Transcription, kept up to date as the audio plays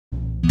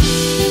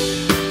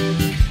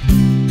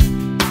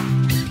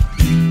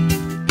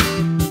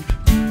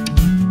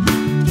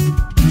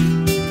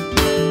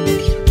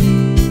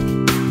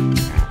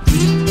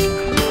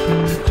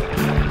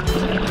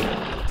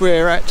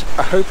we're at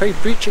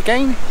Ohope Beach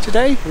again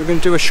today. We're going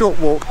to do a short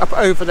walk up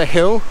over the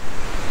hill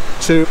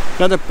to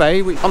another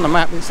bay. On the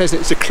map it says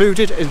it's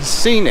secluded and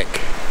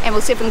scenic. And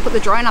we'll see if we can put the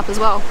drone up as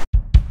well.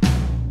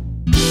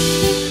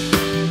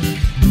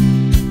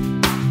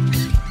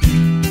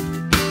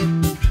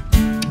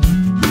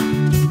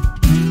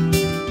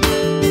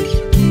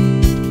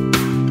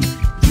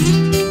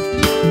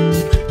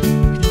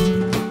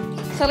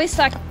 So at least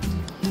I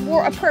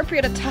wore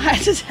appropriate attire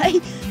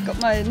today. Got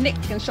my neck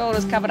and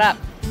shoulders covered up,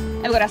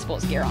 and we've got our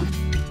sports gear on.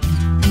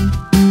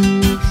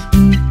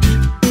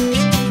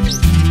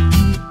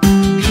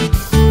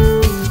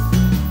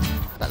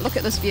 But look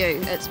at this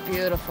view, it's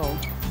beautiful.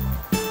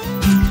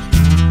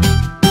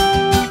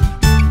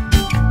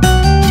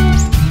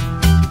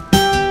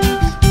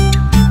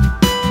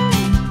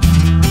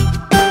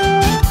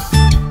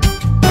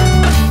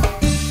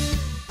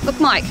 Look,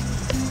 Mike,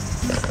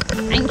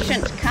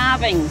 ancient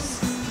carvings.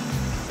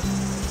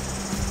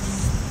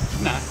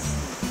 No.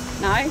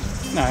 No?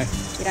 No.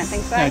 You don't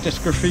think so? No,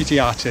 just graffiti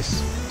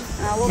artists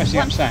Well, messing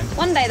up sand.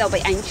 One day they'll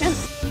be ancient.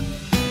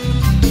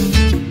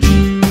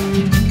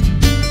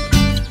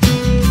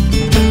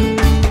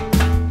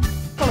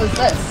 What is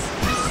this?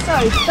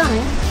 So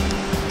stunning.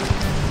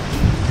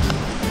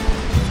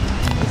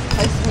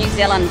 Coast of New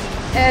Zealand.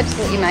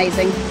 Absolutely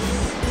amazing.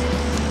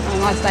 On a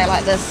nice day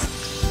like this.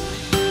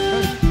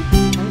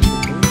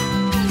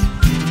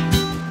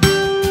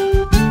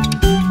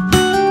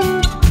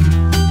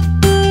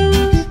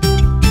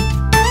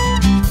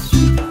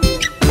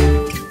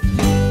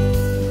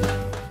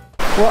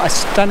 What a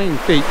stunning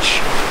beach,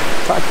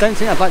 but I don't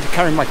think I'd like to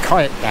carry my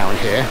kayak down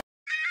here.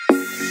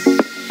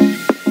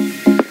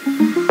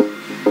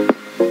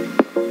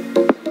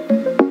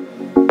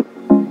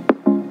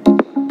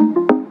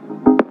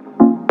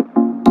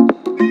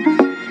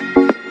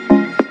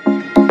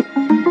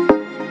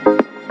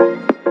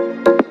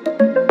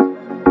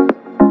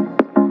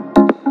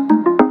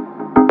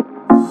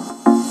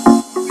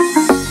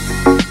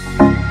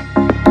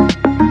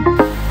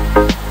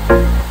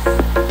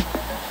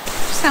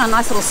 A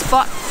nice little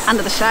spot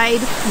under the shade.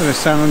 With the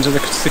sounds of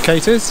the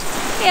cicadas.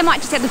 Yeah, I might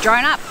just have the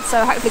drone up,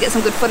 so hopefully get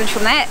some good footage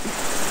from that.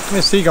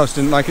 The seagulls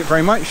didn't like it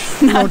very much,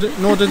 No.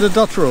 nor did the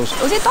dotterels.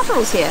 Was there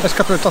dotterels here? There's a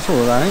couple of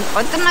dotterels, I think.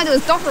 I didn't know there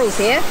was dotterels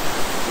here.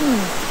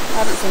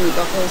 I haven't seen any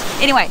dotterels.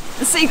 Anyway,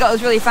 the seagull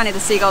was really funny.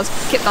 The seagulls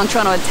kept on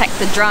trying to attack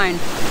the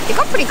drone. He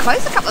got pretty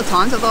close a couple of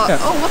times. I thought,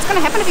 yeah. Oh, what's going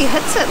to happen if he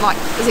hits it? Like,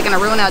 is he going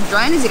to ruin our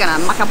drone? Is he going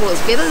to muck up all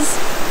his feathers?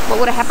 What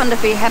would have happened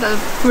if he had a...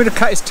 We would have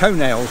cut his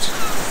toenails.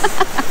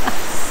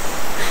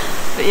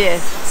 But yeah,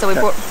 so we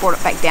brought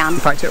it back down.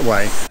 Packed it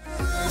away.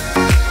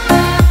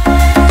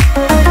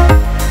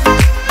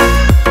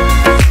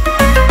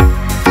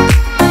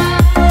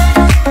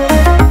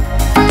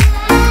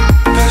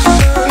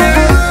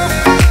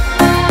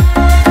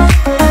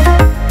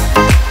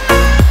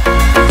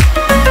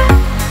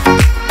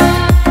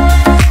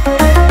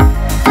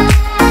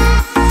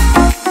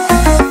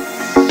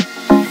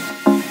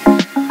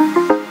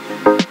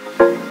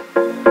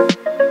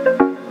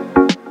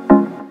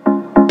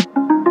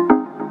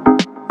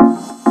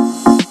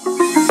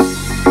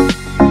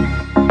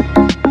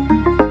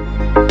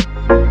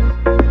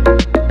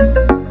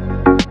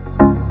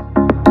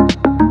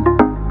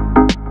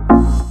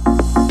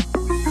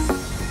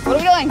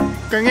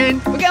 Going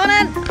in. We're going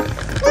in. Woo!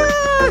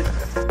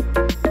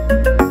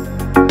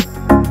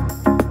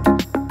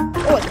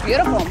 Oh, it's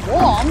beautiful and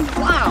warm.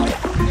 Wow.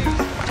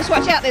 Just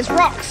watch out, there's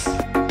rocks.